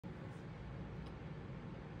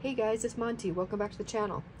Hey guys, it's Monty. Welcome back to the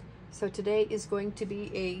channel. So today is going to be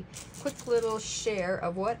a quick little share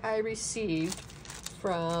of what I received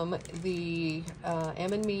from the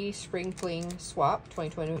M&Me Spring Fling Swap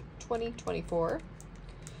 2024.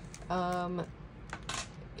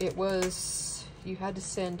 It was, you had to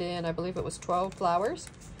send in, I believe it was 12 flowers.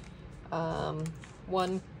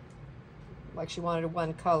 One, like she wanted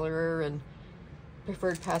one color and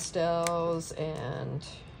preferred pastels and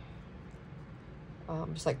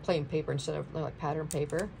just like plain paper instead of like pattern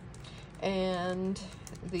paper. And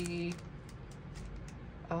the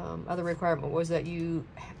other requirement was that you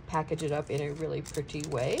package it up in a really pretty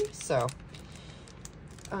way. So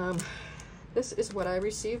this is what I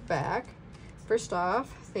received back. First off,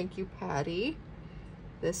 thank you, Patty.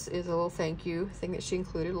 This is a little thank you thing that she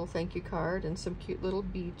included, a little thank you card and some cute little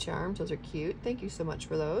bead charms. Those are cute. Thank you so much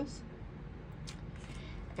for those.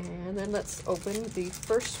 And then let's open the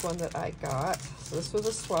first one that I got. So this was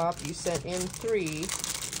a swap. You sent in 3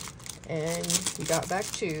 and you got back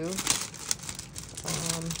 2.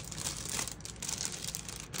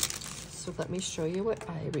 So let me show you what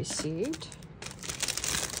I received.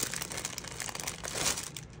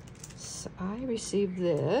 So I received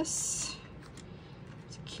this.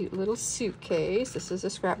 It's a cute little suitcase. This is a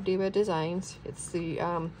Scrap Diva Designs. It's the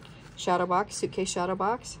shadow box, suitcase shadow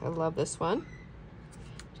box. I love this one.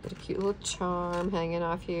 Got a cute little charm hanging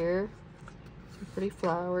off here. Some pretty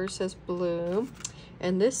flowers, says bloom.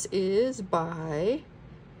 And this is by,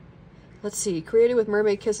 let's see, Created with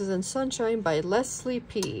Mermaid Kisses and Sunshine by Leslie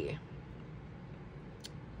P.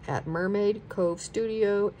 at Mermaid Cove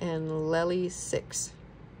Studio and Lely 6.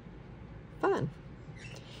 Fun.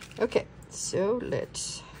 Okay, so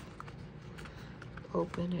let's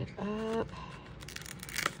open it up.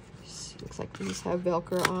 See, looks like these have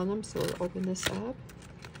Velcro on them, so we'll open this up.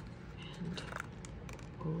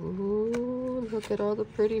 Ooh, look at all the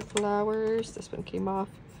pretty flowers. This one came off.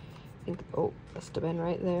 I think, oh, must have been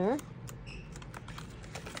right there.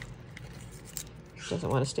 Doesn't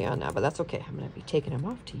want to stay on now, but that's okay. I'm going to be taking them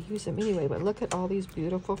off to use them anyway. But look at all these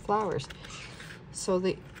beautiful flowers. So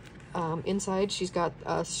the inside, she's got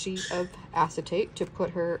a sheet of acetate to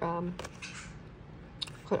put her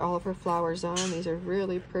put all of her flowers on. These are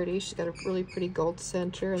really pretty. She's got a really pretty gold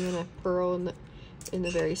center and then a pearl in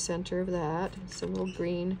the very center of that. Some little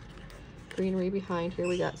greenery behind here.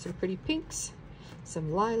 We got some pretty pinks,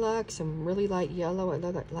 some lilac, some really light yellow. I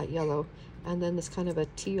love that light yellow. And then this kind of a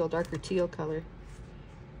teal, darker teal color.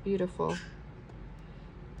 Beautiful.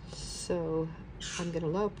 So I'm gonna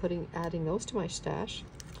love adding those to my stash.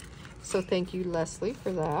 So thank you, Leslie,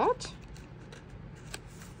 for that.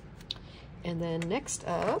 And then next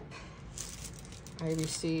up, I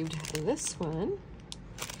received this one.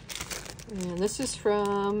 And this is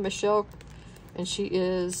from Michelle, and she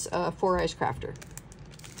is a 4 Eyes Crafter.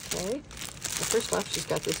 Okay, so first off, she's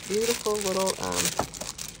got this beautiful little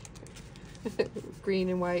green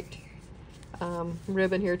and white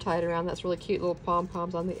ribbon here tied around. That's really cute, little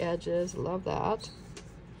pom-poms on the edges. Love that.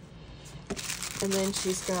 And then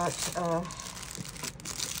she's got, let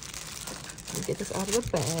me get this out of the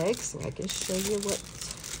bag so I can show you what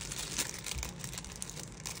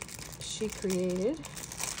she created.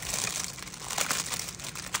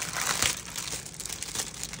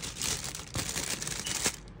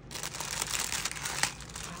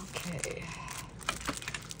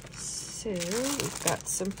 So we've got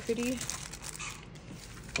some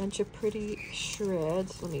bunch of pretty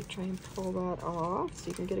shreds. Let me try and pull that off so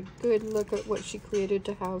you can get a good look at what she created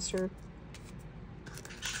to house her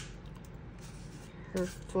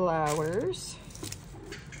flowers.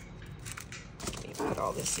 Let me put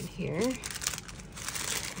all this in here and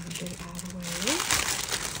get it out of the way.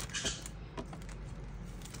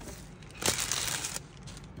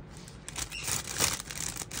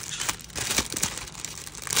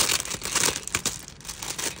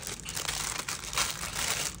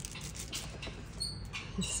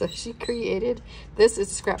 So she created, this is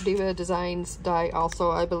Scrap Diva Designs die also,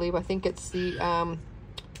 I believe. I think it's the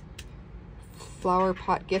flower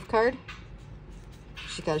pot gift card.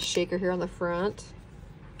 She's got a shaker here on the front.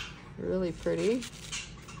 Really pretty.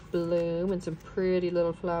 Bloom and some pretty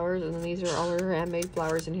little flowers. And then these are all her handmade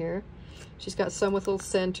flowers in here. She's got some with little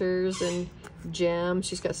centers and gems.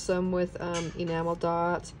 She's got some with enamel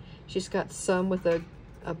dots. She's got some with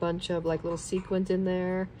a bunch of like little sequins in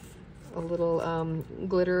there. A little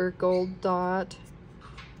glitter gold dot.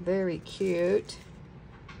 Very cute.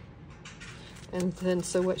 And then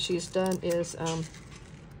so what she's done is I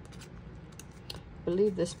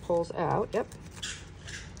believe this pulls out. Yep.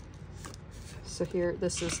 So here,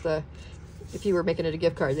 this is the, if you were making it a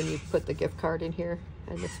gift card, then you put the gift card in here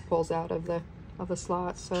and this pulls out of the of the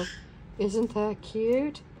slots. So isn't that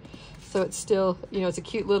cute? So it's still, you know, it's a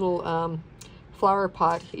cute little flower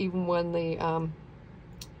pot, even when the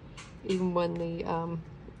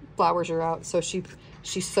flowers are out. So she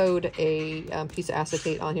sewed a piece of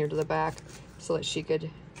acetate on here to the back so that she could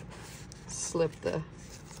slip the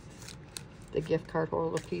gift card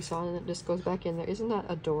holder piece on, and it just goes back in there. Isn't that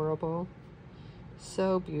adorable?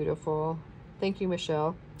 So beautiful. Thank you,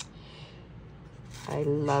 Michelle. I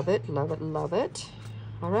love it, love it, love it.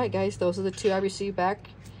 All right, guys, those are the two I received back.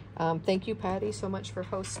 Thank you, Patty, so much for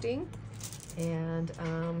hosting, and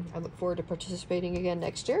I look forward to participating again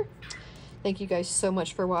next year. Thank you guys so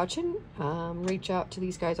much for watching. Reach out to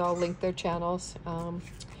these guys. I'll link their channels.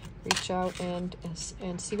 Reach out and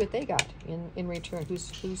see what they got in return,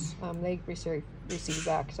 who's they receive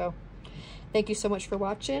back. So thank you so much for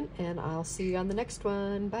watching, and I'll see you on the next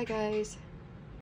one. Bye, guys.